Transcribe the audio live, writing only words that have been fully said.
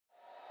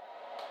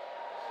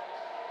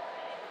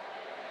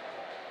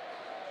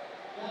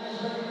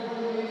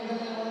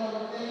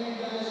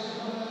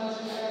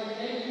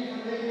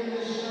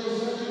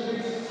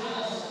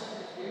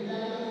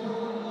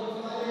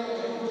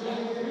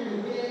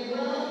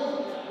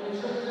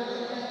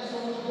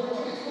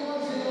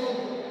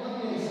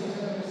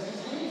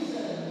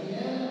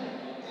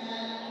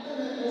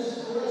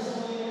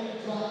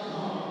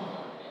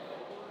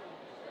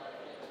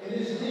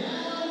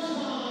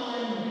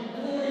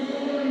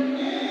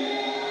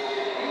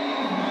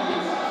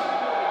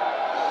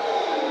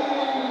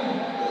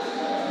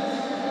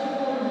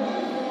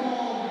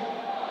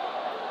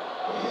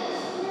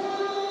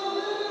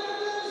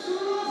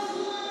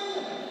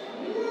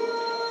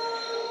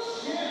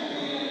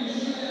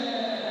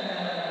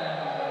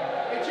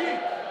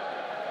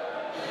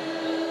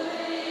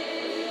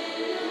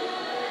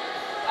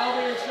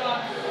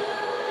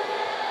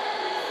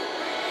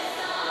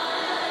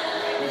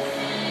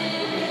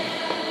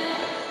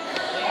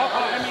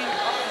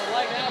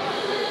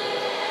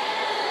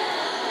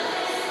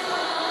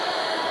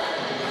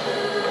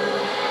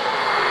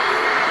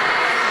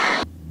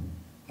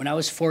When I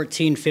was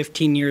 14,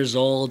 15 years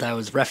old, I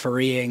was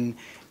refereeing,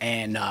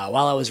 and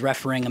while I was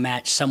refereeing a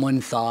match, someone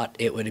thought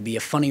it would be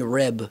a funny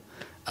rib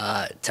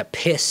to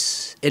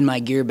piss in my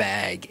gear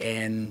bag.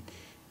 And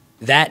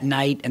that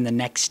night and the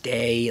next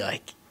day,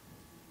 like,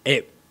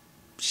 it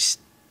just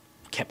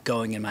kept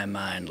going in my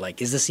mind.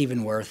 Like, is this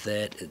even worth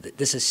it?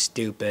 This is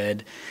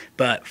stupid.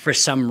 But for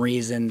some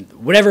reason,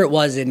 whatever it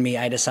was in me,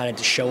 I decided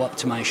to show up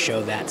to my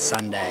show that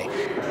Sunday.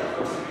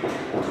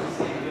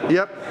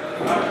 Yep.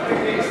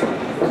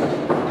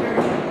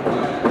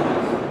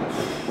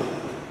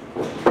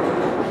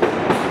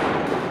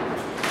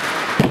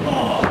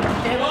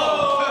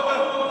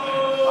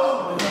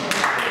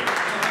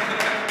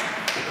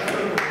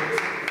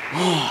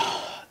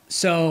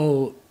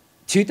 So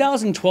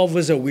 2012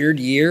 was a weird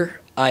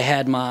year. I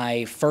had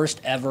my first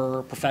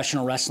ever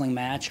professional wrestling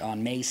match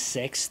on May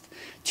 6th,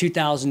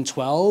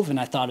 2012, and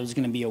I thought it was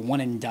going to be a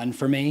one and done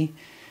for me.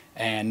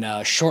 And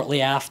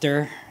shortly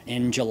after,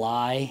 in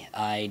July,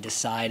 I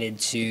decided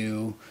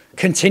to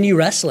continue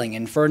wrestling.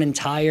 And for an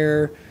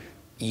entire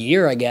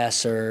year, I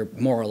guess, or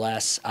more or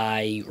less,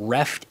 I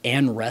reffed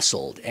and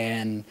wrestled.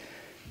 And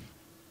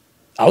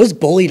I was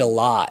bullied a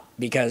lot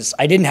because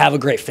I didn't have a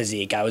great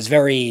physique. I was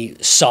very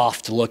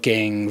soft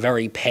looking,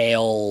 very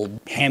pale,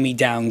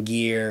 hand-me-down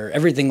gear.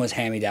 Everything was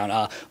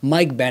hand-me-down.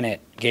 Mike Bennett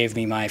gave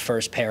me my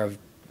first pair of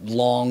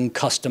long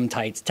custom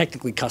tights,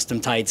 technically custom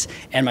tights,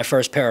 and my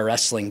first pair of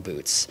wrestling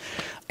boots.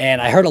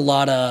 And I heard a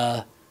lot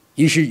of,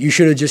 you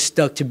should have just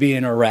stuck to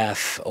being a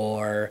ref,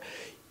 or,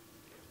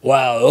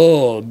 wow,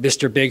 oh,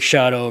 Mr. Big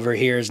Shot over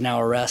here is now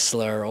a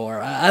wrestler. Or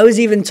I was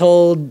even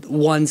told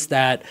once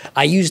that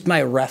I used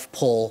my ref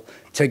pull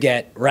to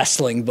get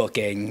wrestling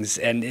bookings,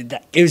 and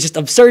it was just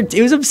absurd.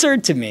 It was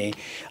absurd to me,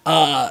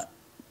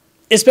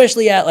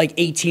 especially at like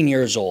 18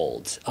 years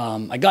old.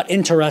 I got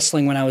into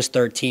wrestling when I was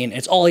 13.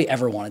 It's all I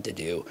ever wanted to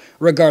do,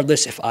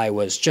 regardless if I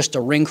was just a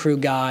ring crew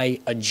guy,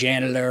 a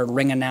janitor,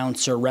 ring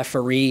announcer,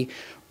 referee,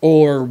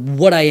 or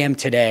what I am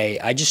today.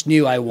 I just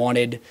knew I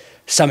wanted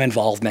some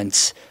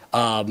involvement.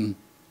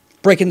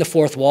 Breaking the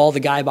fourth wall,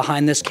 the guy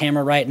behind this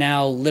camera right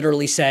now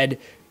literally said,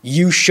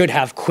 "You should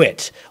have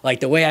quit." Like,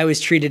 the way I was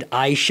treated,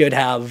 I should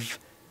have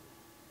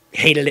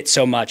hated it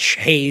so much,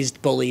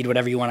 hazed, bullied,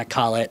 whatever you want to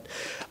call it.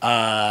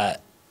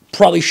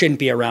 Probably shouldn't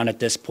be around at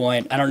this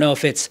point. I don't know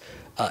if it's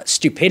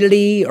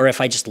stupidity or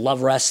if I just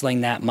love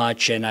wrestling that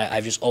much and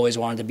I've just always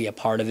wanted to be a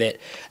part of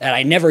it. And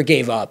I never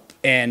gave up.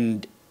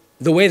 And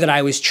the way that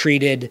I was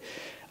treated,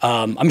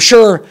 I'm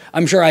sure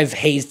I've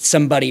hazed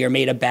somebody or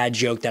made a bad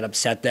joke that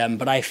upset them,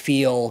 but I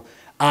feel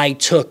I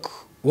took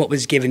what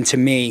was given to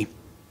me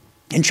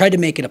and tried to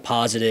make it a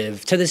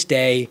positive. To this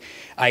day,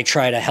 I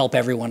try to help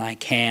everyone I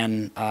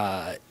can,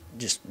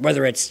 just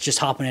whether it's just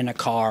hopping in a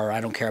car, I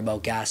don't care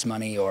about gas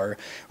money, or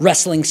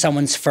wrestling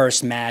someone's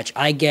first match.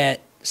 I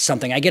get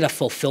something, I get a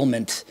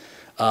fulfillment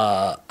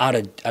out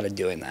of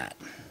doing that.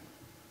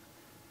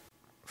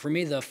 For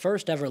me, the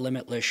first ever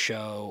Limitless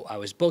show, I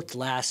was booked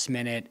last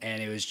minute,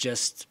 and it was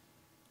just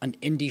an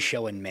indie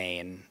show in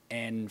Maine.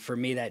 And for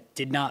me, that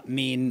did not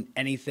mean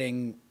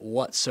anything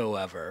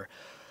whatsoever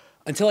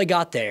until I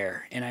got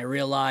there, and I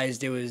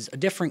realized it was a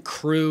different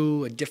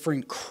crew, a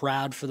different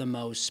crowd for the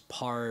most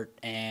part,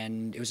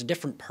 and it was a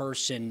different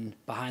person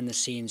behind the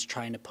scenes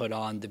trying to put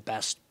on the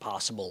best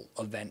possible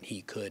event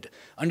he could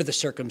under the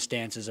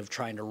circumstances of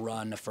trying to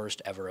run a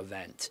first ever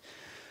event.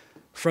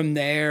 From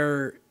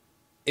there,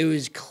 it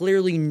was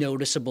clearly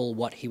noticeable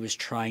what he was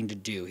trying to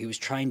do. He was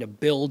trying to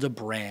build a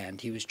brand.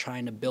 He was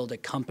trying to build a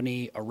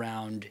company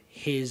around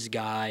his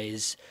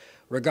guys.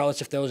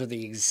 Regardless if those are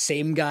the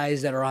same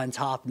guys that are on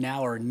top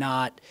now or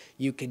not,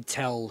 you could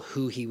tell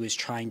who he was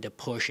trying to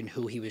push and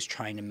who he was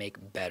trying to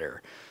make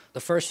better. The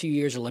first few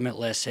years of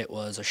Limitless, it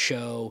was a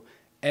show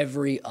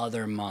every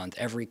other month.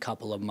 Every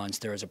couple of months,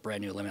 there was a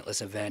brand new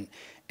Limitless event.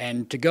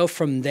 And to go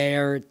from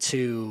there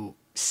to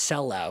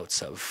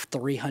sellouts of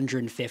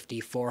 350,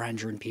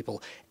 400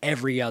 people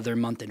every other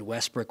month in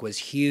Westbrook was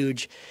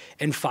huge.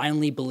 And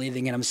finally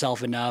believing in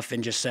himself enough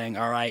and just saying,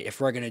 all right, if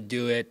we're going to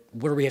do it,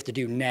 what do we have to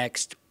do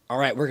next? All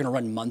right, we're going to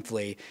run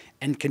monthly,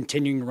 and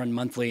continuing to run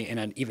monthly in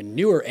an even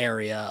newer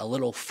area, a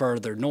little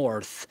further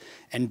north,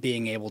 and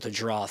being able to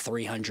draw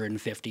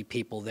 350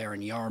 people there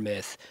in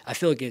Yarmouth. I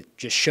feel like it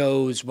just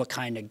shows what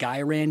kind of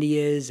guy Randy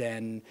is.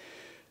 And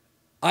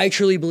I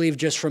truly believe,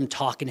 just from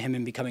talking to him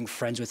and becoming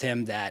friends with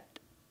him, that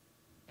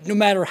no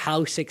matter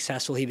how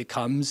successful he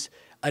becomes,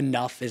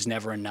 enough is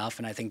never enough.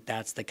 And I think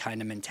that's the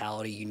kind of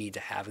mentality you need to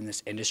have in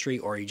this industry,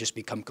 or you just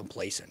become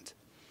complacent.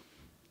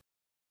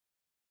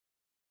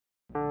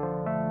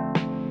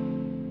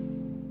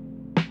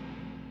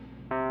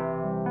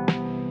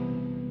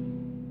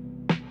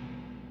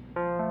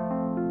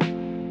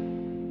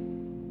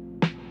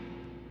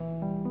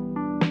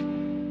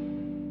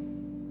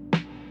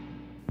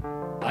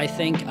 I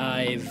think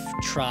I've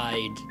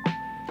tried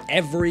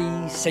every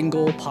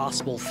single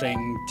possible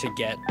thing to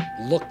get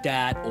looked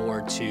at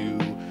or to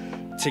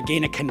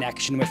gain a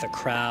connection with a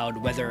crowd,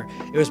 whether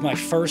it was my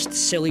first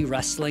silly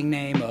wrestling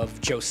name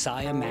of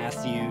Josiah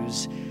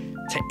Matthews,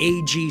 to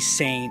AG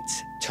Saint,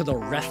 to the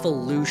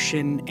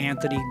Revolution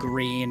Anthony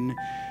Greene,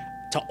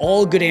 to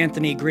All Good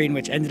Anthony Greene,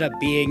 which ended up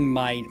being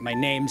my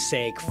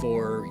namesake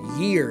for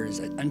years,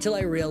 until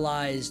I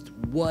realized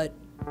what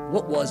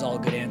was All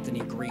Good Anthony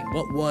Greene?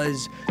 What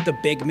was the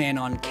big man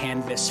on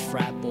canvas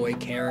frat boy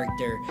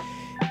character?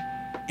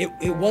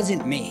 It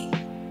wasn't me.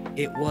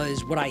 It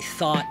was what I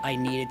thought I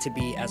needed to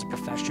be as a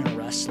professional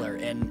wrestler.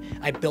 And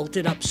I built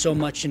it up so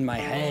much in my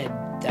head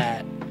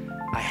that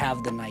I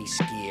have the nice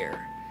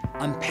gear.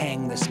 I'm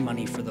paying this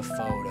money for the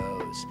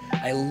photos.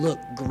 I look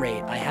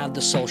great. I have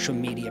the social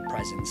media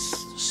presence.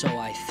 So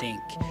I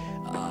think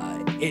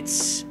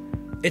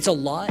it's a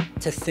lot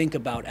to think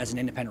about as an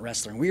independent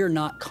wrestler. We are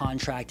not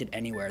contracted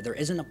anywhere. There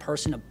isn't a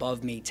person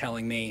above me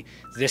telling me,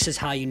 this is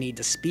how you need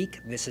to speak,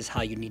 this is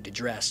how you need to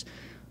dress.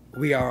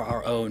 We are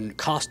our own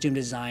costume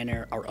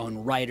designer, our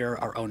own writer,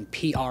 our own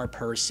PR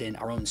person,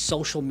 our own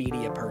social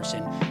media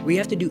person. We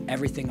have to do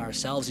everything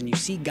ourselves, and you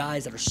see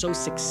guys that are so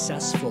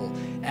successful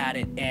at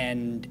it,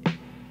 and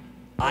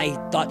I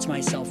thought to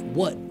myself,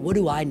 what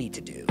do I need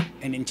to do?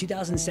 And in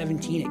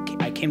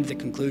 2017, I came to the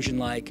conclusion,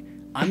 like,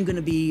 I'm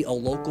gonna be a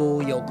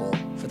local yokel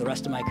for the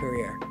rest of my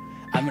career.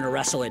 I'm gonna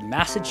wrestle in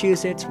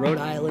Massachusetts, Rhode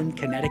Island,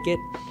 Connecticut,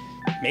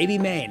 maybe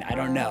Maine, I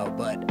don't know,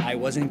 but I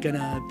wasn't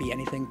gonna be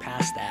anything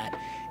past that.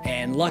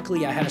 And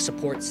luckily I had a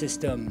support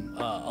system,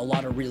 a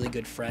lot of really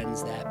good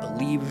friends that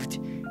believed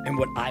in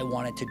what I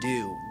wanted to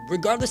do,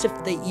 regardless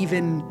if they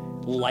even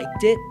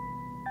liked it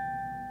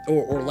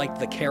or liked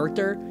the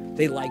character.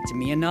 They liked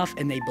me enough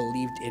and they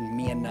believed in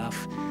me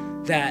enough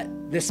that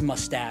this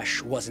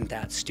mustache wasn't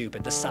that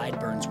stupid, the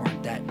sideburns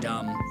weren't that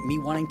dumb. Me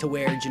wanting to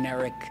wear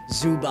generic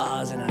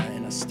Zubaz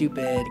and a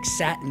stupid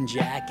satin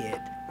jacket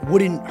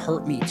wouldn't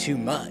hurt me too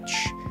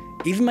much.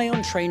 Even my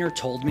own trainer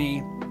told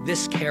me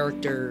this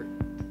character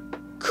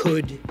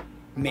could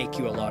make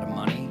you a lot of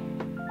money,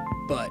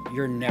 but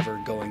you're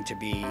never going to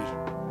be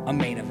a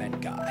main event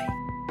guy.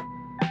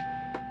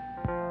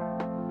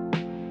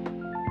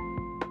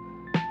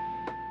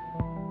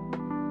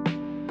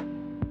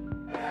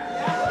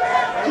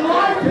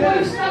 July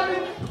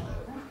 27th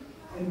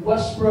in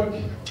Westbrook.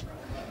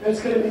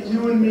 It's going to be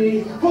you and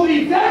me for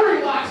the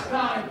very last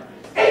time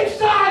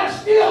inside a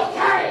steel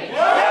cage.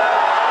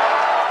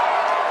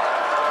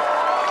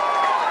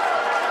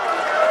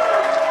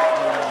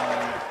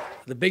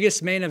 The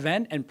biggest main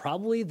event and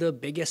probably the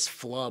biggest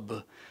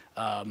flub.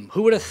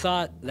 Who would have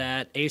thought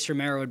that Ace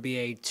Romero would be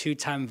a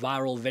two-time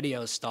viral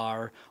video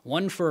star,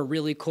 one for a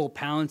really cool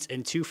pounce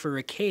and two for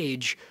a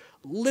cage,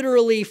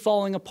 literally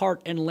falling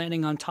apart and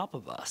landing on top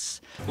of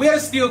us. We had a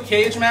steel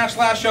cage match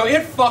last show.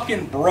 It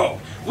fucking broke.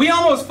 We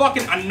almost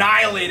fucking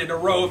annihilated a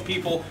row of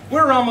people. We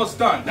were almost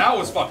done. That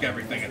was fuck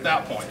everything at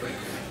that point.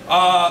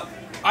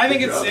 I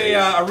think it's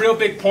a real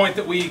big point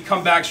that we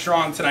come back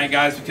strong tonight,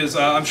 guys, because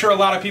I'm sure a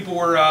lot of people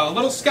were a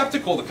little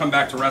skeptical to come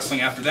back to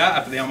wrestling after that,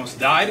 after they almost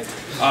died.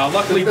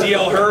 Luckily,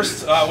 DL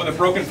Hurst, with a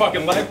broken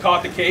fucking leg,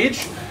 caught the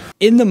cage.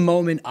 In the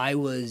moment, I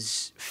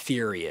was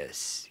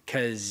furious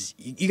because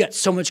you got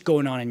so much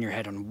going on in your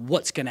head on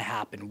what's going to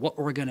happen, what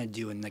we're going to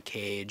do in the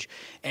cage,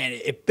 and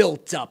it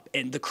built up,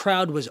 and the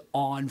crowd was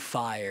on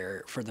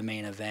fire for the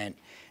main event,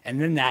 and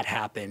then that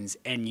happens,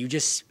 and you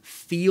just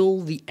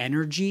feel the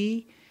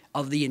energy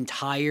of the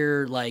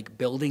entire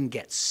building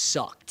gets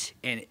sucked,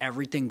 and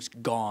everything's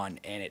gone,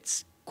 and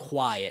it's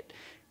quiet,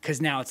 because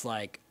now it's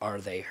like,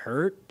 are they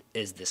hurt?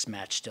 Is this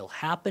match still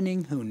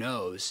happening? Who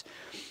knows?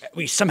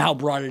 We somehow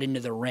brought it into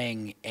the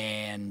ring,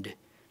 and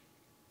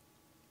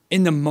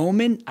in the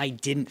moment, I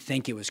didn't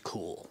think it was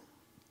cool,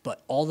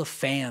 but all the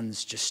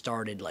fans just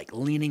started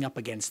leaning up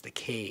against the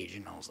cage,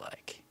 and I was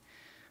like,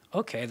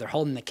 okay, they're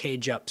holding the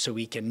cage up so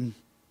we can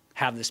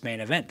have this main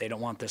event. They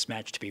don't want this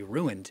match to be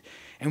ruined.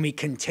 And we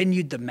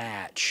continued the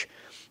match,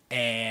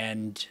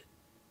 and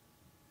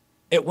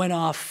it went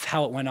off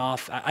how it went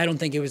off. I don't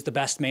think it was the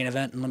best main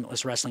event in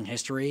Limitless Wrestling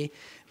history,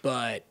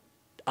 but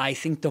I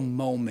think the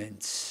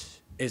moment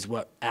is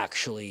what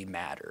actually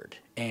mattered.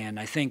 And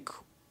I think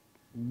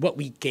what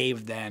we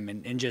gave them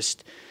and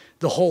just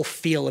the whole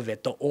feel of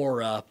it, the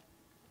aura,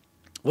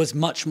 was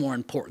much more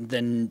important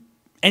than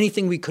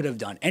anything we could have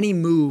done, any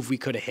move we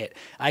could have hit.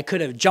 I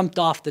could have jumped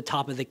off the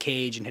top of the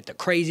cage and hit the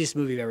craziest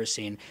move you've ever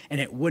seen,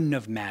 and it wouldn't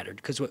have mattered,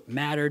 because what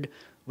mattered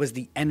was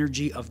the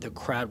energy of the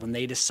crowd when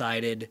they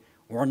decided,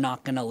 we're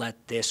not going to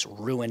let this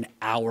ruin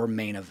our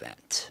main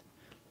event.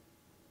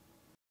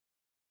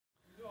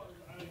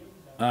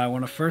 I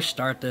want to first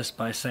start this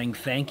by saying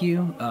thank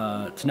you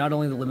to not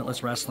only the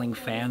Limitless Wrestling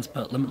fans,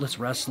 but Limitless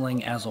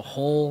Wrestling as a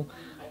whole.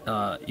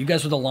 You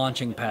guys were the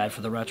launching pad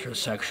for the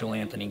retrosexual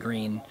Anthony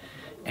Greene,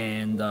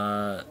 and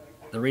the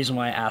reason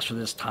why I asked for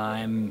this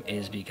time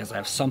is because I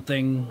have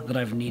something that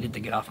I've needed to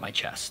get off my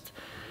chest.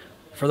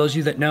 For those of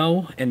you that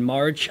know, in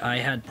March I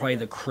had probably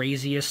the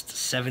craziest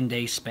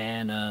 7-day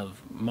span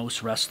of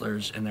most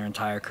wrestlers in their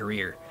entire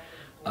career.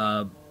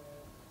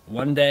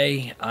 One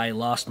day I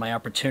lost my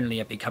opportunity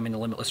at becoming the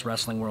Limitless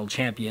Wrestling World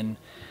Champion,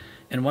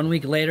 and 1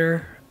 week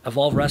later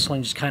Evolve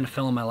Wrestling just kind of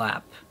fell in my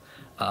lap.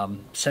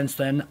 Since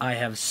then, I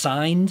have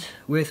signed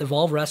with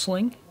Evolve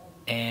Wrestling,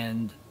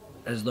 and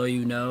as though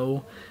you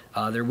know,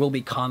 there will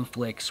be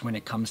conflicts when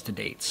it comes to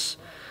dates.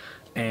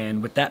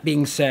 And with that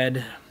being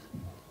said,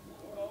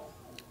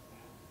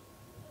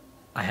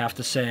 I have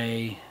to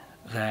say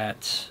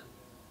that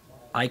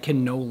I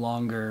can no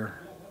longer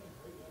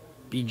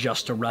be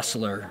just a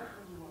wrestler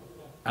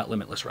at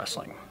Limitless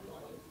Wrestling.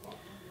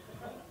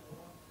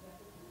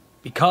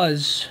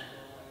 Because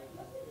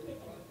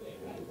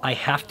I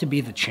have to be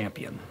the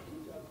champion.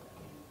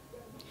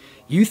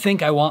 You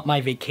think I want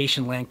my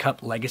Vacation Land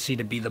Cup legacy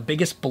to be the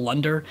biggest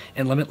blunder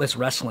in Limitless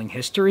Wrestling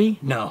history?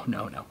 No,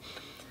 no, no.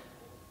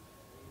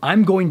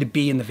 I'm going to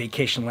be in the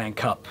Vacation Land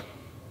Cup.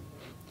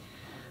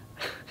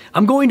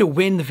 I'm going to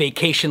win the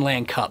Vacation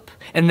Land Cup.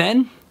 And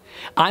then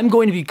I'm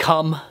going to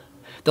become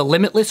the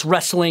Limitless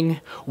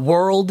Wrestling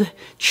World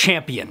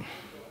Champion.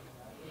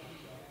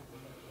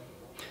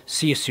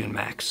 See you soon,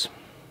 Max.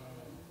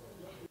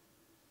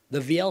 The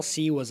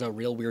VLC was a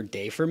real weird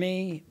day for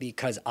me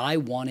because I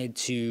wanted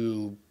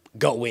to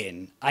go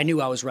in. I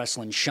knew I was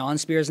wrestling Shawn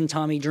Spears and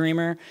Tommy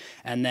Dreamer,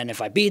 and then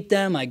if I beat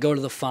them, I go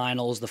to the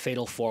finals, the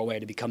Fatal 4-Way,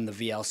 to become the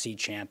VLC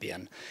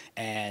champion.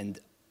 And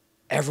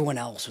everyone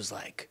else was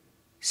like,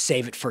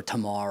 save it for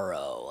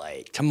tomorrow.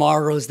 Like,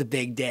 tomorrow's the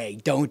big day.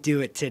 Don't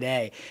do it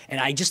today. And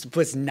I just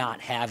was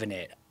not having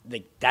it.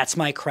 Like, that's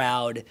my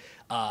crowd.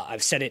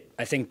 I've said it,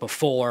 I think,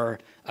 before.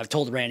 I've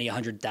told Randy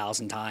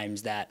 100,000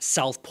 times that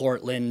South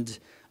Portland,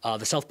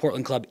 the South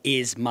Portland Club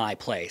is my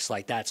place.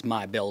 Like, that's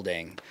my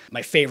building.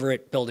 My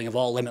favorite building of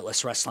all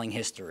Limitless Wrestling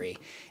history.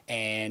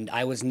 And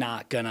I was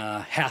not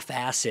gonna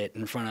half-ass it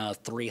in front of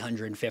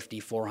 350,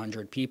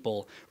 400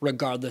 people,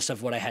 regardless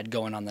of what I had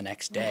going on the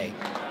next day.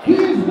 He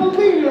is the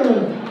leader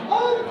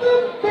of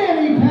the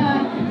Fanny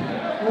Pack,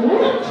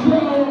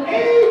 Retro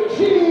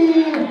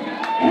AG,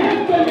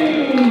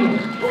 Anthony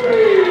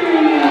Greene!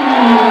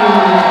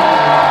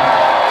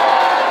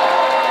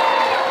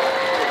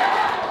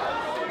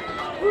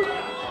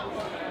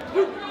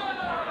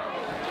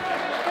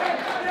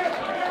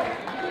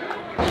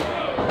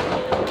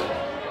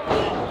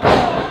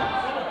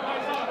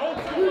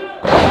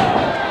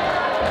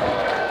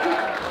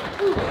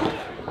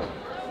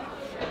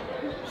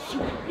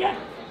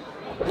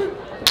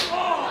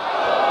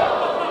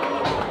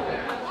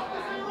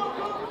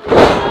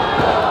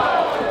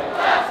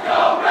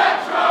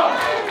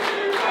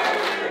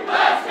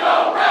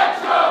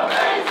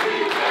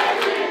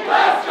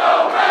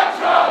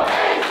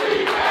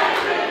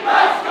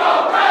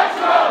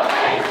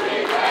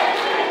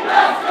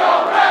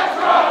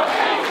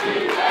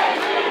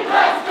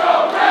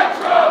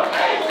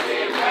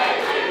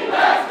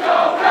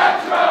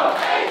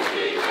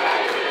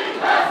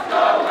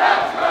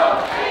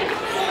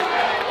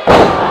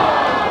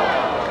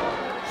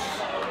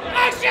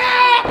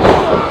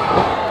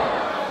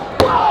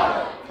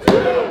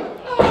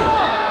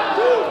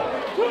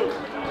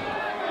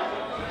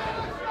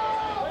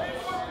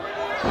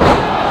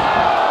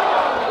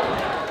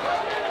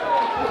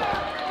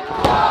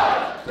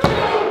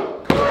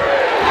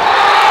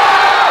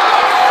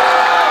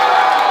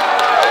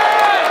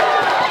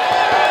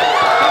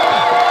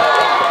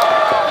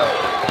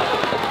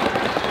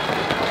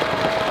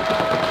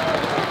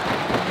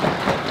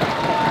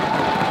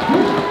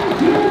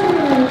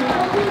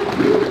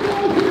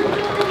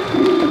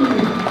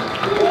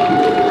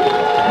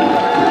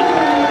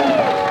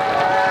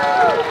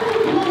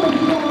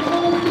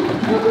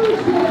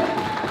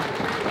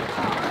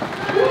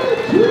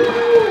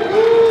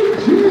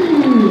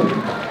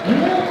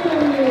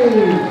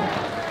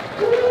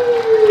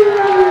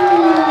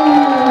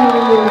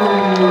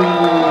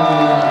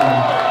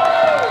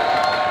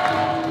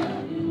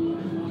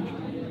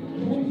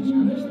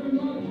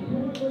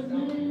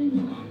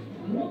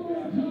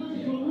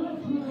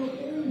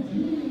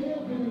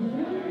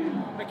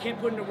 can't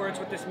put into words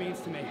what this means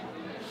to me.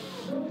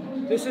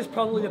 This is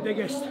probably the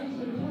biggest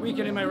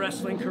weekend in my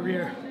wrestling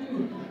career.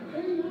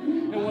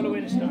 And what a way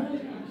to start.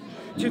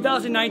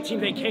 2019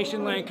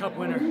 Vacation Land Cup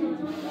winner.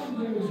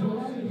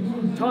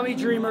 Tommy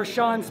Dreamer,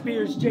 Sean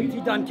Spears,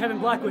 JT Dunn, Kevin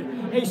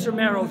Blackwood, Ace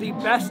Romero, the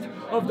best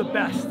of the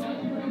best.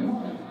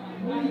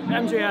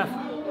 MJF,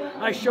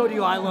 I showed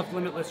you I love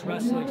Limitless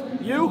Wrestling.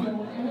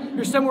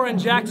 You're somewhere in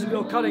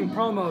Jacksonville cutting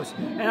promos,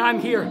 and I'm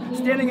here,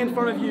 standing in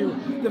front of you,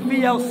 the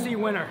VLC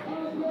winner.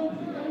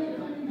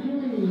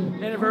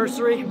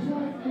 Anniversary,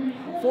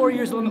 4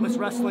 years of Limitless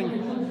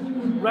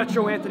Wrestling.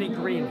 Retro Anthony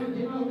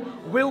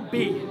Greene will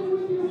be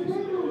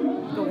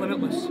the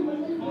Limitless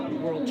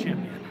World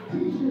Champion.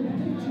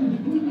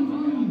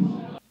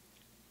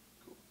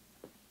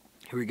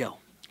 Here we go.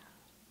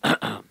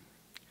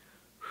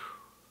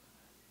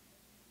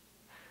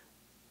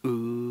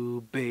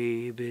 Ooh,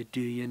 baby, do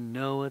you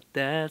know what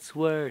that's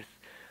worth?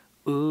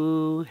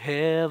 Ooh,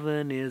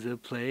 heaven is a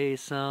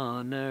place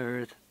on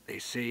earth. They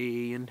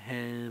say in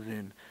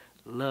heaven,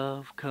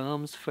 love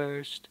comes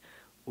first.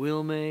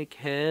 We'll make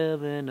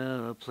heaven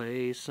a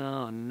place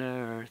on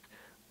earth.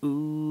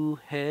 Ooh,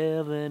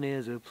 heaven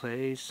is a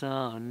place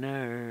on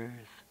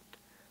earth.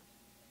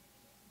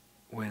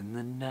 When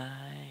the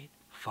night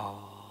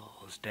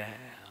falls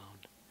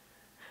down,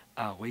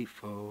 I'll wait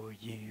for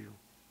you,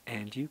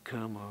 and you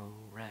come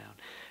around,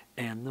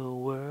 and the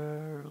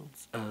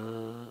world's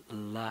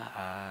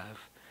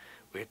alive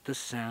with the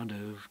sound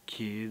of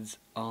kids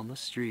on the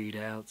street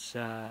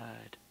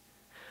outside.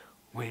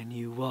 When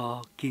you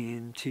walk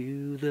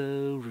into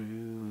the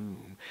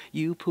room,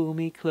 you pull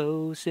me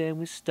close and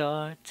we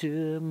start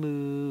to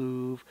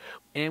move,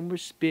 and we're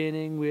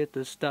spinning with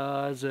the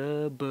stars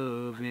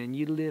above, and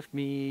you lift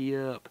me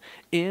up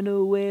in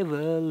a wave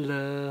of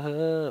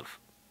love.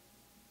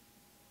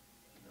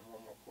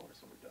 One more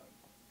chorus and we're done.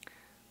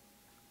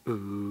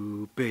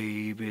 Ooh,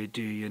 baby,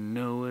 do you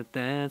know what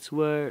that's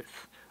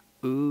worth?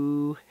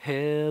 Ooh,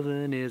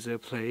 heaven is a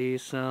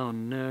place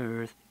on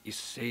earth. You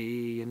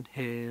say in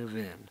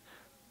heaven,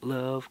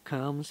 love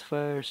comes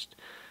first.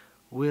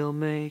 We'll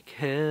make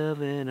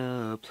heaven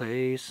a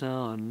place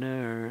on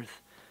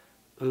earth.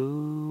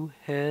 Ooh,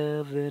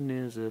 heaven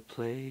is a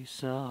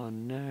place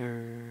on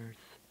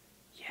earth.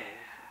 Yeah.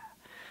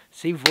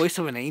 See, voice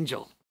of an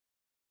angel.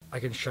 I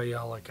can show you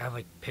all, like, I have,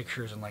 like,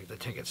 pictures and, like, the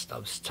ticket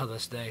stubs to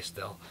this day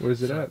still. Where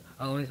is it at?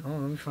 Let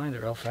me find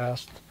it real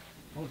fast.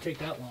 It won't take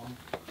that long.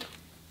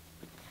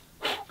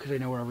 Because I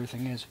know where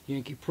everything is.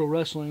 Yankee Pro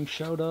Wrestling,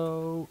 shout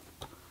out.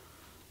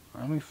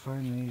 Let me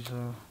find these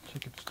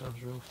ticket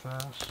stubs real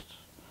fast.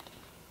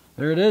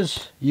 There it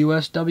is.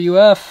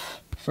 USWF.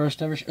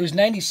 First ever. It was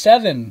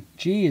 97.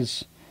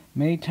 Jeez.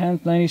 May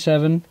 10th,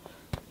 97.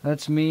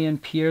 That's me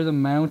and Pierre the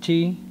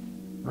Mountie.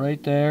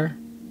 Right there.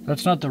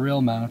 That's not the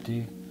real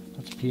Mountie.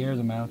 That's Pierre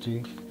the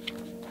Mountie.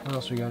 What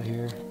else we got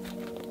here?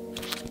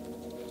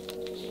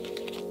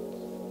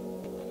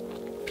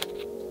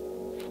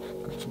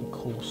 Got some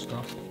cool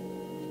stuff.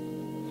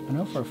 I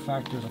know for a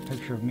fact there's a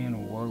picture of me and a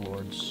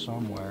Warlord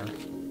somewhere.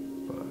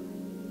 But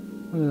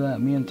look at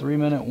that, me and 3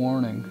 Minute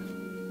Warning.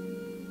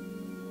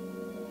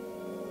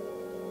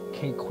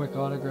 K Quick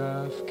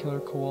autograph,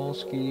 Killer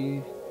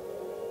Kowalski.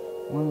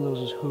 One of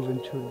those is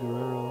Juventud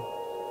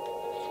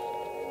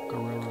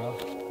Guerrera,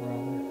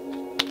 rather.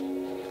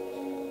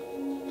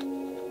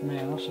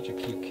 Man, I'm such a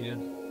cute kid.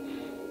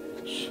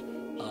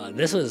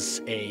 This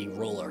was a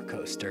roller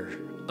coaster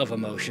of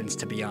emotions,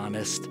 to be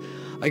honest.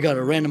 I got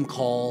a random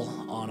call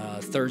on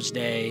a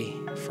Thursday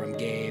from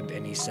Gabe,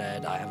 and he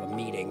said, I have a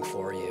meeting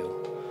for you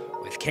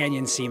with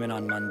Canyon Seaman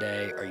on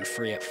Monday. Are you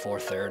free at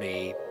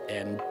 4:30?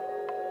 And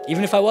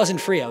even if I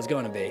wasn't free, I was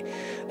going to be.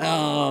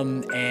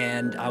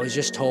 And I was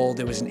just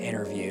told it was an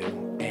interview,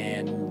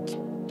 and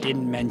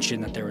didn't mention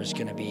that there was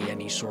going to be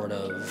any sort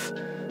of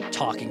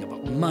talking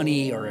about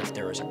money or if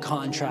there was a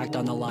contract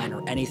on the line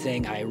or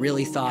anything. I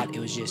really thought it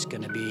was just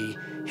going to be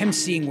him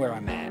seeing where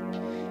I'm at.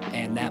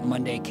 And that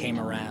Monday came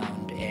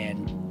around,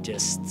 and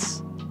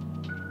just,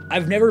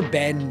 I've never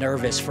been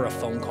nervous for a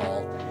phone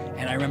call.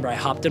 And I remember I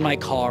hopped in my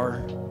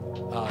car.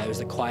 It was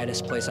the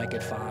quietest place I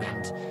could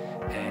find.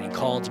 And he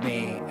called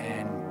me,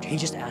 and he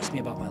just asked me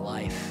about my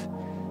life.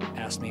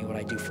 Asked me what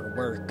I do for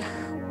work,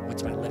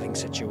 what's my living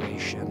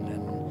situation.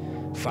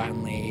 And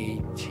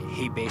finally,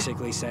 he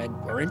basically said,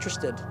 we're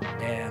interested,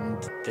 and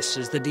this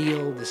is the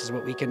deal. This is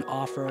what we can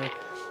offer.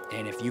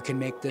 And if you can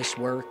make this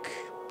work,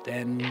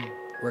 then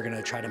we're going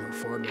to try to move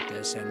forward with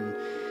this. And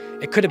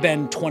it could have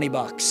been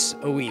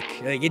 $20 a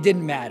week. Like, it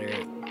didn't matter.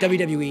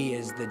 WWE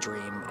is the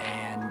dream,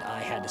 and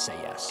I had to say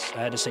yes. I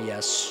had to say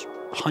yes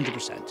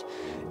 100%.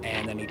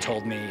 And then he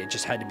told me it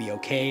just had to be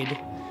okayed.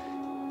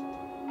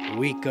 A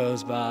week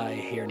goes by,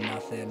 hear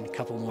nothing. A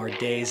couple more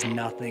days,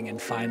 nothing.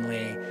 And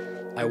finally,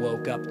 I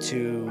woke up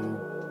to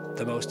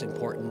the most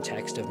important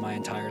text of my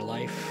entire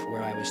life,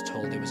 where I was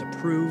told it was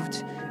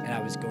approved and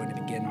I was going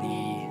to begin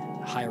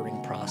the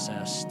hiring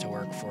process to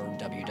work for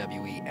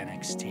WWE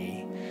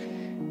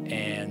NXT.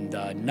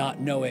 And not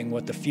knowing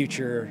what the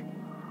future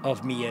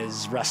of me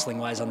is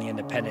wrestling-wise on the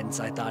independents,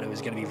 I thought it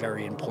was going to be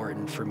very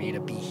important for me to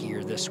be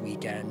here this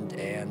weekend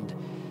and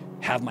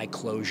have my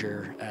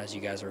closure, as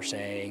you guys are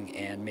saying,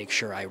 and make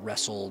sure I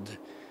wrestled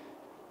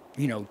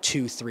you know,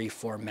 2, 3,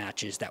 4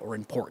 matches that were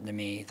important to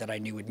me that I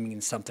knew would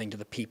mean something to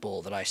the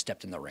people that I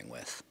stepped in the ring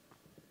with.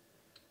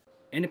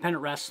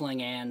 Independent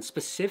wrestling, and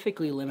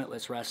specifically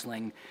Limitless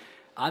Wrestling,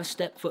 I've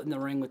stepped foot in the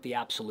ring with the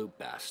absolute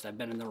best. I've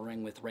been in the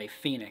ring with Ray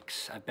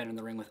Phoenix. I've been in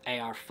the ring with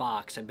AR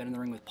Fox. I've been in the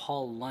ring with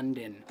Paul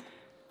London.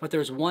 But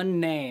there's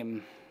one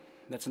name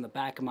that's in the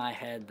back of my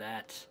head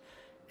that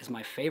is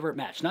my favorite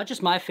match. Not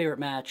just my favorite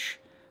match,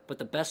 but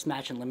the best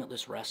match in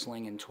Limitless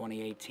Wrestling in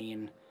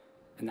 2018,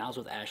 and that was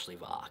with Ashley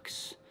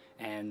Vox.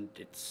 And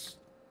it's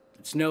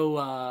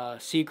no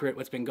secret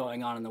what's been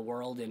going on in the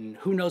world, and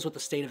who knows what the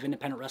state of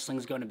independent wrestling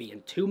is going to be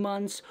in 2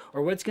 months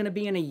or what it's going to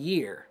be in a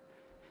year.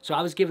 So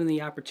I was given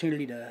the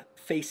opportunity to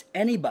face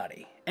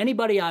anybody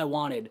I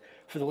wanted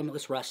for the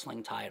Limitless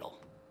Wrestling title.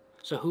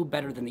 So who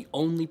better than the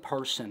only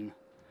person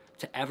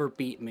to ever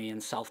beat me in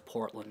South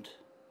Portland?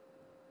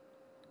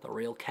 The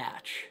real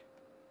catch,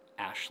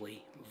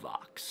 Ashley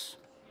Vox.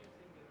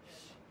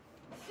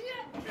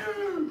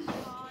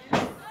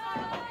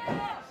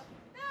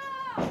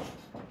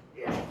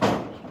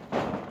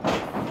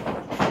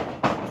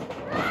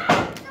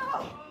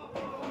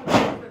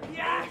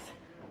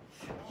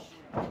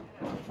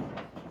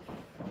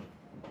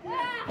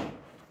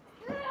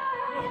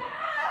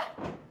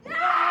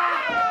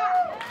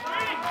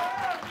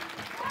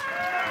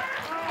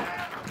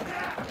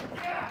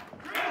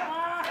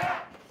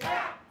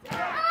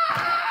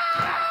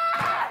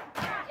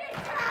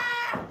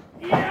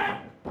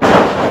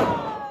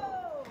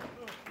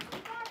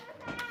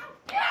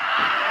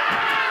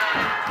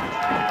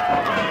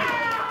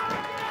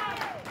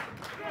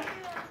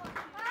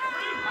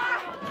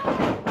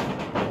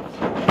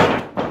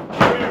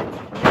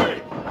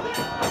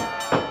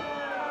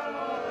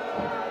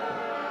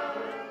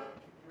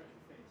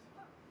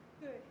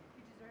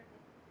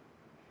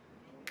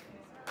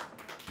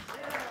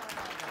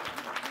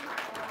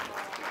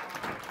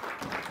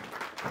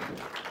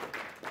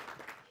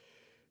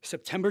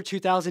 September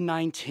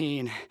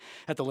 2019,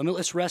 at the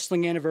Limitless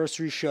Wrestling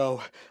Anniversary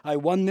Show, I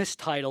won this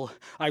title,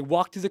 I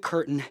walked through the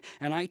curtain,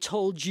 and I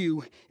told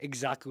you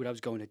exactly what I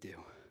was going to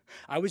do.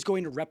 I was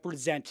going to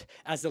represent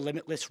as the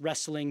Limitless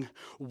Wrestling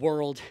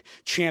World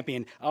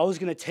Champion. I was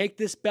going to take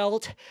this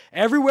belt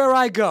everywhere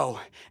I go,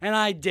 and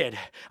I did.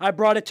 I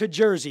brought it to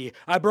Jersey.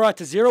 I brought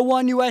it to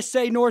 01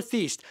 USA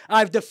Northeast.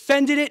 I've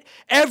defended it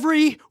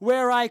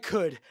everywhere I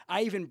could.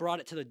 I even brought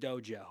it to the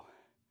dojo.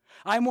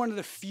 I'm one of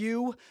the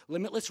few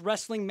Limitless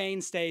Wrestling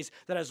mainstays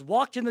that has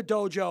walked in the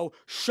dojo,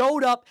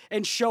 showed up,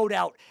 and showed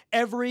out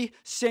every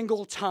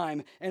single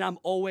time, and I'm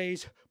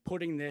always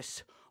putting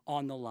this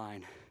on the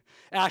line.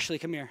 Ashley,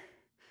 come here.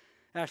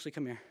 Ashley,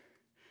 come here.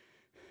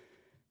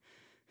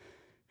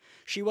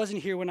 She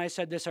wasn't here when I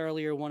said this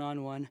earlier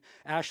one-on-one.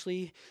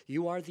 Ashley,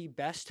 you are the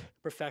best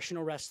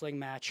professional wrestling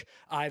match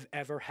I've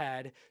ever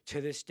had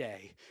to this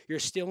day. You're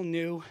still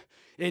new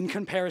in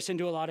comparison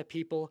to a lot of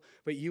people,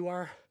 but you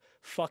are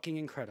fucking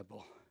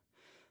incredible.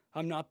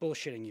 I'm not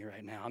bullshitting you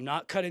right now. I'm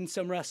not cutting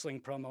some wrestling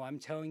promo. I'm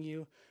telling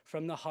you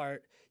from the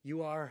heart,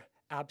 you are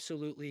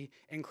absolutely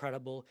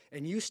incredible,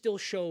 and you still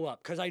show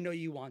up because I know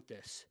you want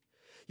this.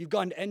 You've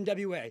gone to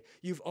NWA.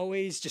 You've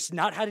always just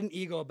not had an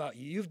ego about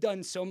you. You've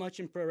done so much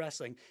in pro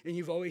wrestling, and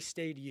you've always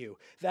stayed you.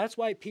 That's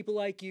why people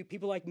like you,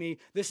 people like me,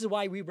 this is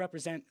why we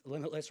represent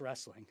Limitless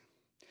Wrestling.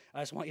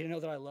 I just want you to know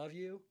that I love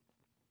you.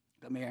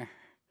 Come here.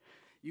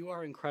 You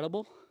are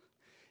incredible.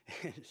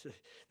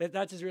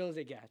 That's as real as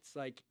it gets.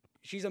 Like,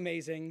 she's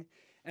amazing,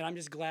 and I'm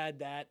just glad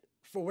that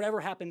for whatever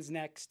happens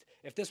next,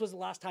 if this was the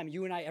last time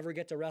you and I ever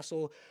get to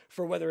wrestle,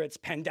 for whether it's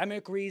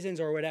pandemic reasons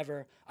or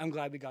whatever, I'm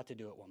glad we got to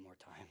do it one more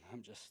time.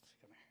 I'm just,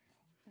 come here.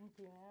 Thank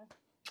you.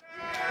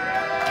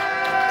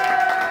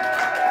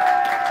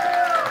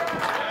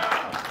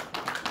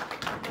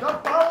 The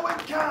following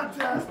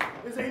contest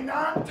is a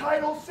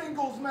non-title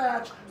singles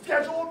match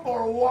scheduled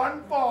for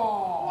one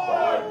fall.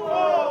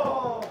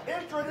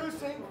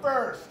 Introducing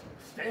first,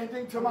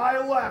 standing to my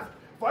left,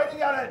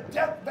 fighting out of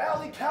Death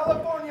Valley,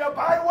 California,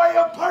 by way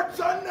of parts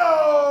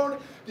unknown,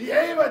 the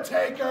Ava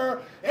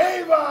Taker,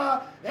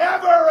 Ava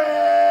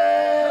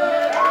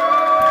Everett!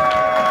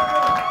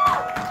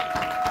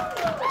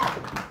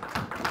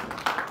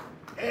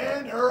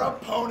 And her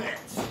opponent,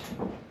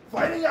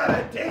 fighting out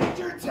of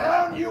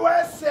Dangertown,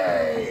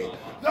 USA,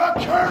 the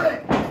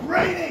current,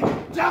 reigning,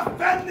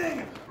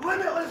 defending,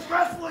 Limitless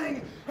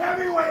Wrestling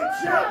Heavyweight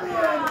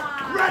Champion,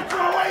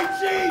 Retro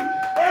HE,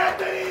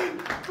 Anthony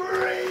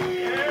Greene!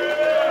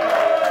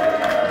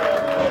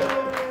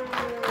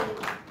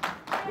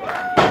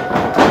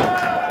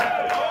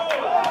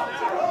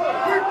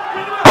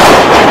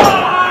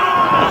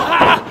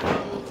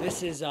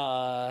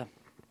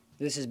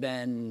 This has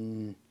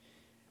been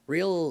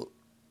real,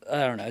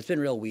 I don't know, it's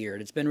been real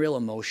weird. It's been real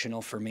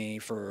emotional for me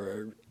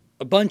for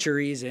a bunch of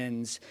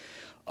reasons.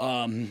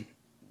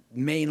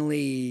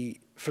 Mainly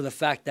for the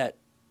fact that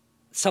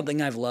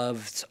something I've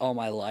loved all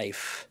my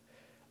life,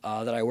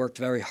 that I worked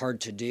very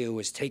hard to do,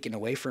 was taken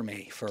away from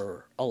me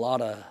for a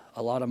lot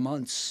of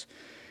months.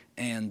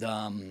 And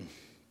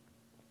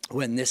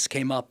when this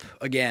came up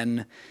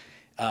again,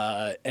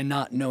 and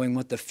not knowing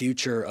what the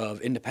future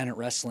of independent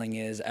wrestling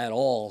is at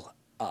all,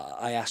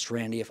 I asked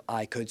Randy if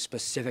I could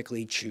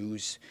specifically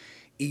choose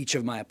each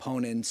of my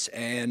opponents,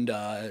 and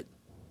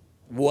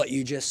what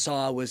you just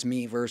saw was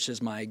me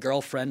versus my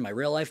girlfriend, my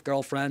real-life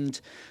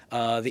girlfriend,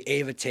 the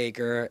Ava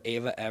Taker,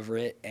 Ava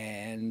Everett,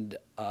 and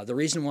the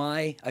reason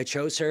why I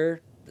chose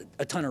her,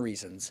 a ton of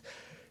reasons.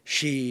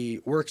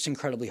 She works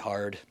incredibly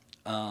hard.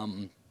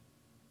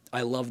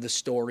 I love the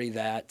story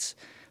that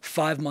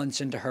 5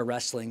 months into her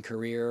wrestling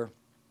career,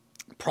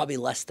 probably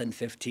less than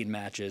 15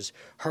 matches,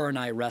 her and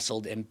I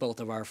wrestled in both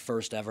of our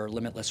first ever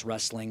Limitless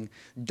Wrestling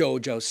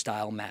dojo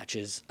style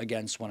matches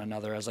against one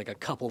another as like a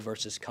couple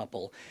versus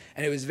couple.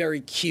 And it was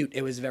very cute.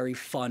 It was very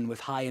fun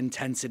with high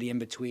intensity in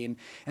between.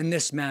 And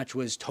this match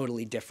was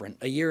totally different.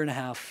 A year and a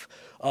half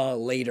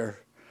later,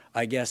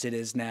 I guess it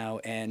is now,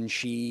 and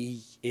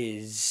she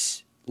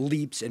is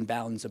leaps and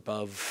bounds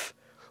above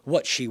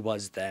what she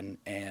was then,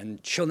 and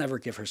she'll never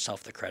give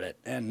herself the credit.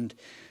 And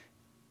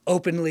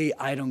openly,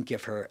 I don't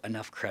give her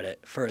enough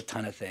credit for a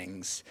ton of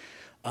things.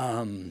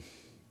 Man,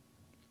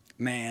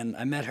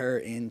 I met her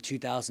in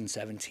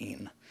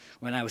 2017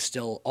 when I was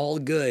still all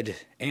good,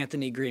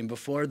 Anthony Greene,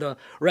 before the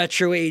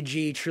Retro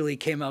AG truly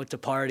came out to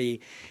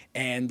party.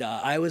 And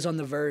I was on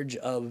the verge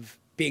of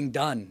being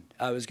done.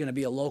 I was going to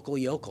be a local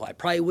yokel. I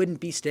probably wouldn't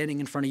be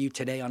standing in front of you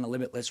today on a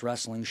Limitless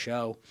Wrestling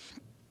show.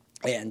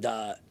 And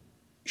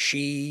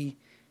she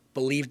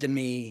believed in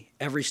me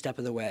every step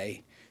of the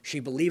way. She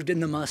believed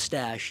in the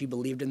mustache. She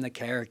believed in the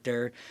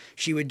character.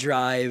 She would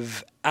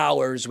drive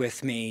hours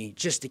with me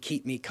just to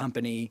keep me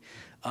company.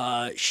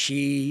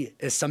 She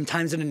is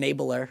sometimes an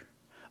enabler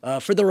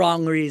for the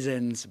wrong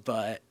reasons,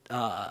 but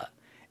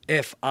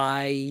if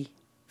I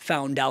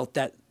found out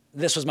that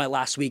this was my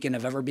last weekend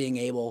of ever being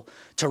able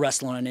to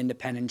wrestle on an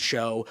independent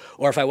show,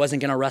 or if I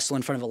wasn't going to wrestle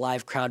in front of a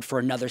live crowd for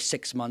another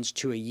 6 months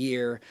to a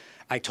year,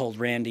 I told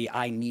Randy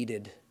I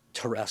needed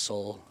to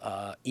wrestle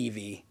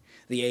Evie,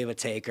 the Ava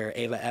Taker,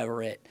 Ava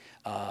Everett,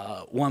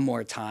 one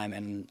more time,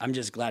 and I'm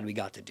just glad we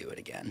got to do it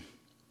again.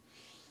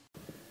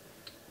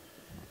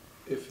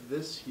 If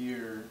this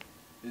here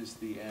is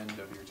the end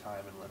of your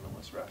time in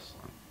Limitless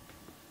Wrestling,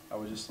 I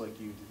would just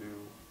like you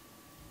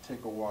to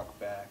take a walk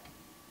back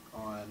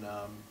on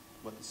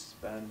what this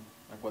has been,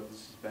 like what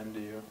this has been to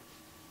you.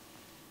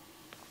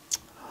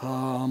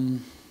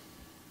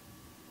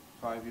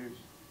 5 years.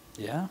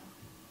 Yeah,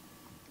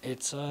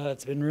 it's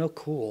been real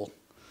cool.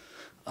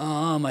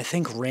 I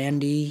think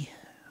Randy,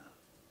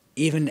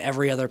 even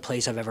every other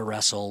place I've ever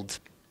wrestled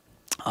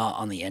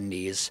on the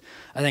indies,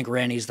 I think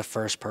Randy's the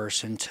first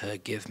person to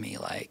give me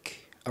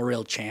like a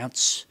real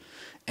chance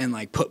and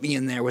like put me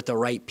in there with the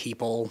right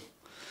people.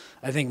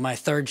 I think my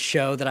third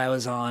show that I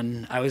was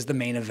on, I was the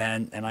main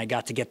event and I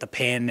got to get the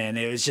pin, and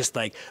it was just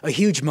like a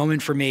huge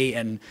moment for me,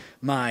 and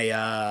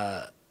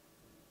my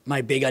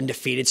my big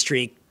undefeated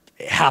streak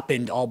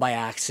happened all by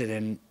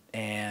accident,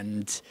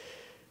 and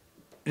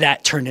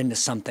that turned into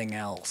something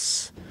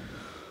else.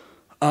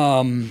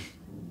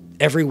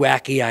 Every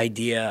wacky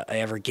idea I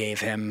ever gave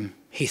him,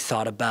 he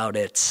thought about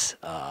it.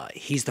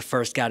 He's the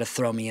first guy to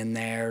throw me in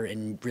there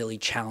and really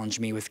challenge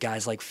me with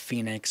guys like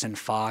Phoenix and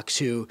Fox,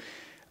 who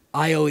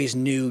I always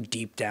knew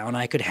deep down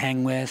I could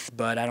hang with,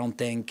 but I don't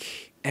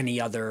think any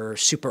other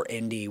super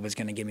indie was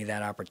going to give me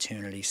that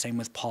opportunity. Same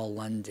with Paul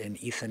London,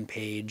 Ethan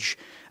Page.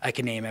 I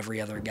can name every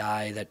other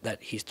guy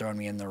that he's thrown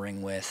me in the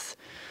ring with.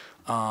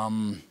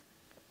 And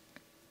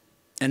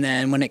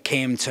then when it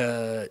came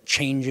to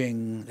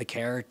changing the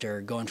character,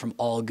 going from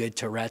all good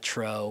to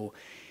retro,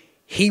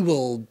 he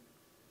will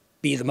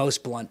be the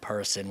most blunt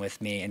person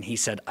with me. And he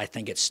said, I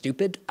think it's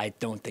stupid. I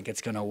don't think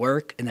it's going to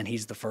work. And then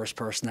he's the first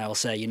person that will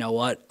say, you know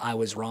what? I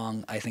was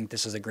wrong. I think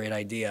this is a great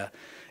idea.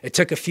 It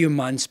took a few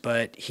months,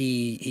 but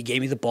he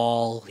gave me the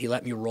ball. He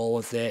let me roll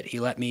with it. He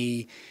let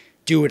me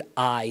do what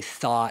I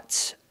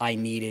thought I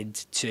needed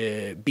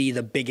to be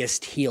the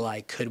biggest heel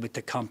I could with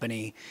the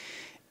company,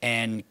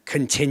 and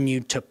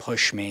continued to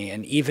push me.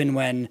 And even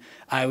when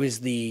I was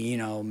the,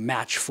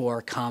 match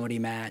 4 comedy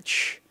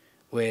match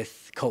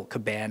with Colt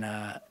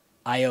Cabana,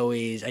 I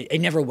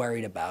never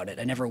worried about it.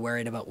 I never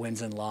worried about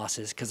wins and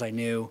losses because I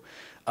knew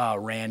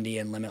Randy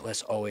and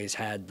Limitless always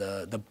had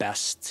the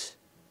best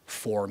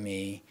for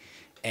me.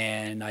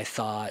 And I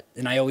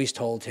always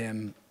told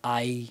him,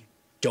 I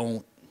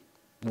don't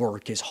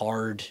work as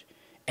hard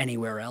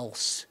anywhere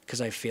else because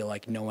I feel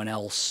like no one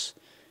else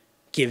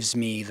gives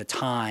me the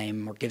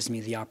time or gives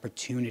me the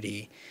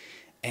opportunity.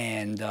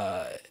 And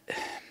I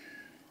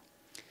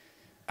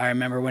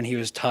remember when he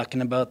was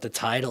talking about the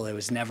title, it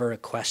was never a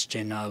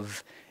question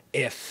of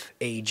if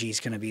AG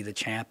is going to be the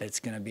champ. It's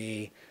going to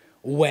be,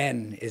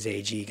 when is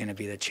AG going to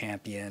be the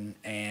champion?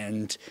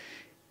 And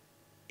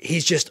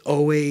he's just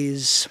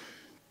always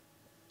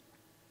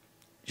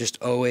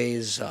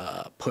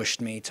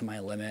pushed me to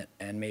my limit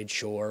and made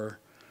sure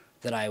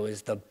that I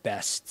was the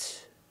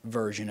best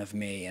version of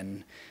me.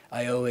 And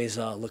I always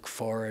look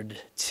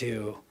forward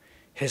to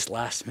his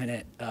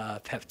last-minute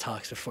pep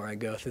talks before I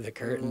go through the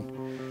curtain.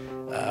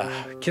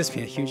 Gives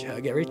me a huge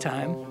hug every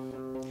time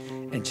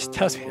and just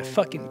tells me to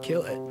fucking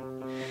kill it.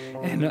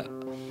 And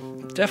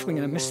definitely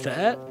gonna miss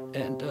that,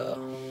 and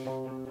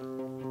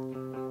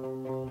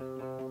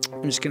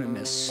I'm just gonna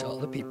miss all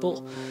the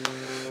people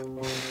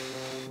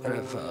that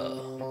have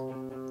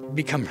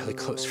become really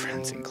close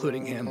friends,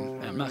 including him.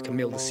 I'm not gonna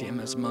be able to see him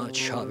as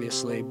much,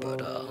 obviously,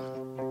 but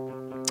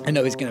I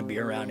know he's gonna be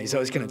around. He's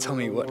always gonna tell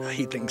me what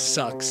he thinks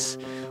sucks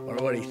or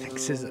what he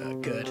thinks is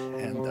good,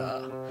 and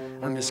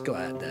I'm just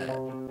glad that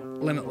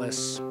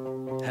Limitless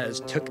has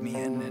took me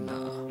in, and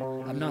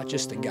I'm not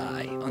just a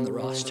guy on the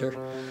roster.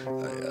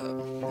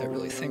 I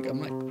really think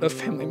I'm like a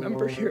family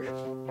member here.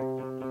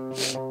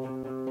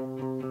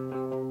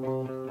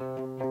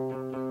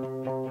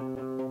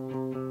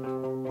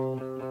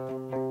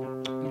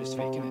 I'm just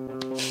faking it.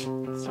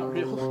 It's not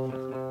real.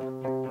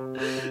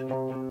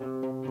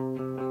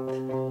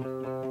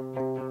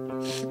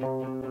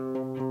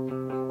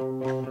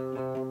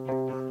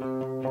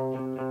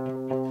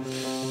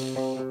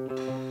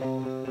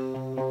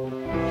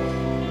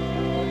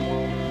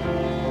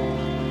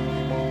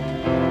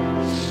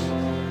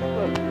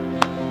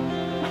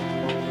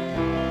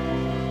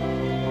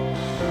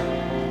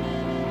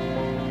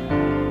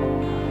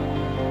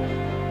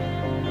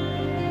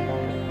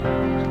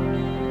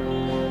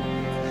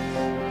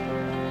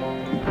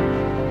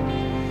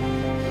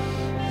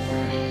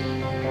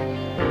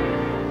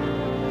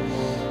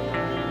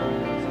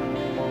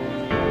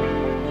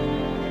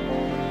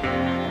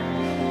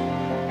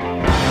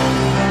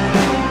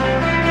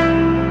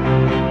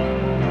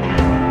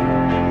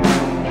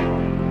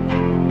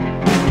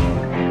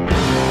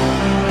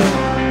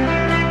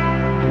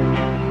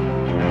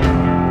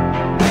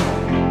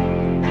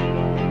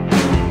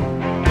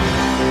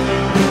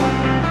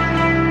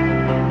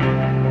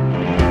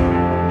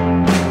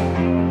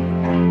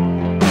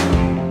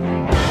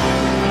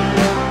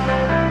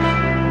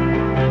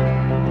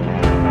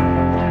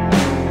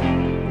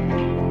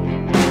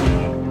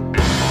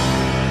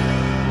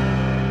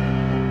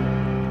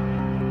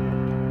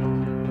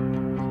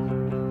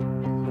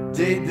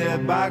 Day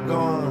that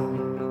bygone,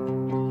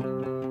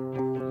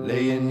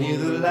 laying near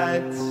the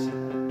lights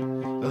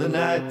of the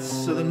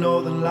nights of the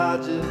northern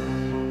lodges.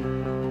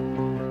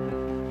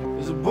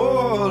 There's a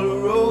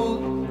border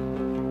road,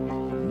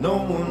 no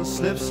one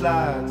slip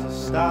slides or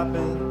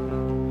stopping,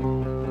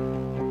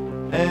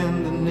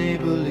 and the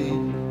neighborly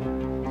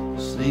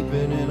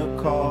sleeping in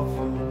a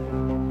coffin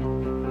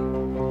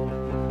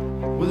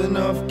with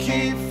enough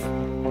keef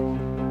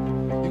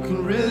you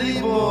can really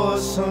bore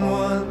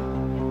someone.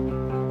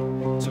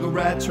 Took a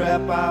rat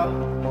trap out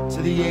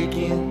to the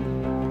aching.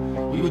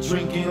 We were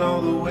drinking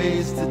all the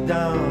ways to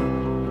down.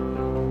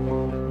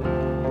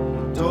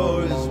 The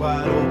door is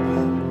wide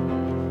open.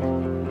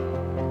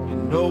 You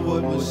know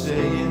what we're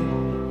saying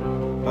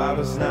about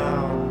us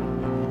now.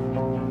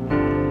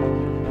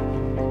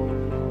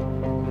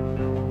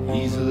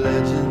 He's a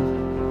legend.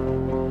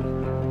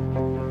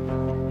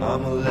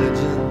 I'm a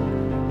legend.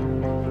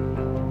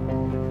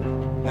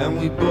 And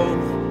we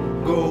both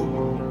go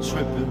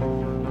tripping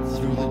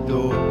through the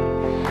door.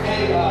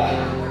 Hey,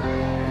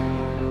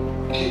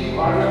 can you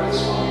autograph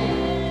this one?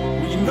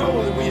 Well, you know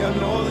that we are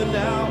northern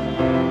now.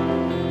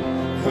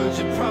 Heard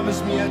you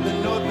promised me at the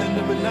north end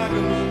of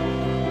monogamy.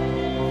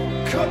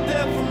 Cut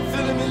there from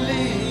filling me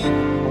lead.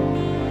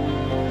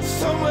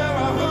 Somewhere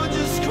I heard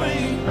you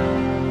scream.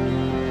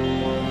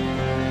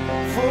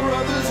 For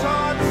others'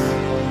 hearts,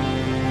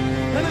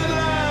 and the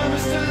line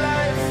is to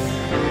life.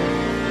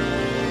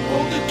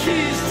 Hold the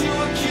keys to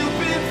a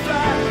Cupid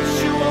flight.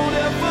 You won't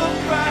ever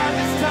cry.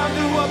 It's time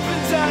to up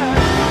and down.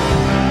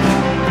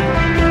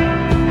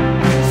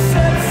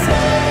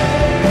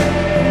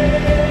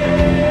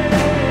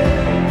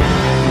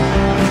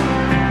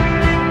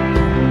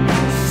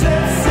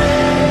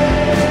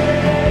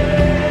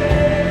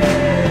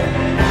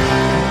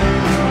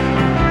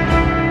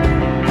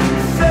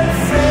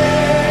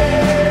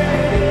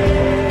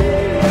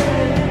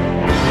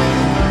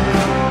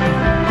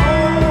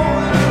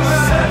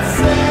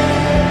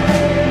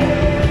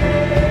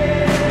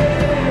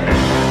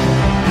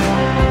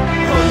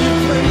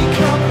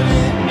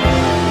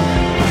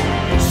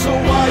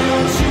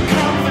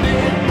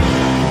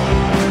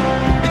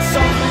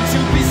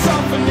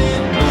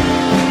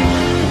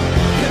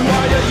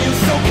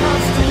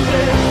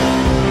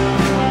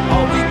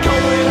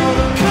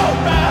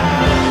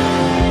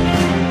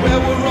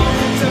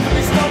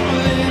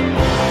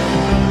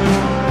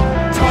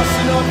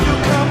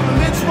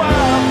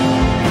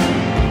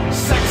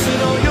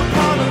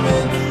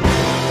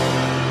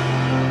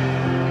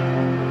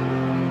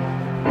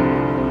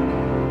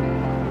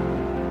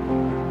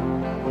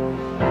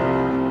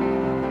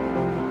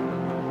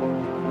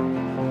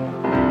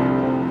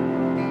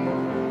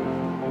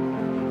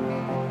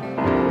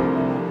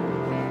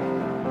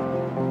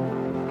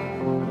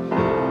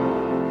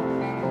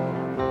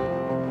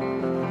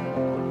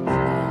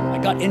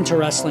 got into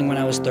wrestling when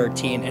I was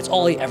 13. It's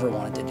all I ever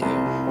wanted to do,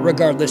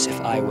 regardless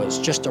if I was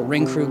just a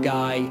ring crew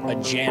guy, a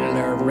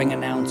janitor, ring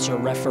announcer,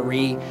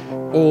 referee,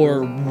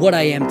 or what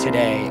I am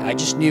today. I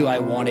just knew I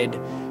wanted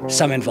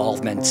some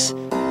involvement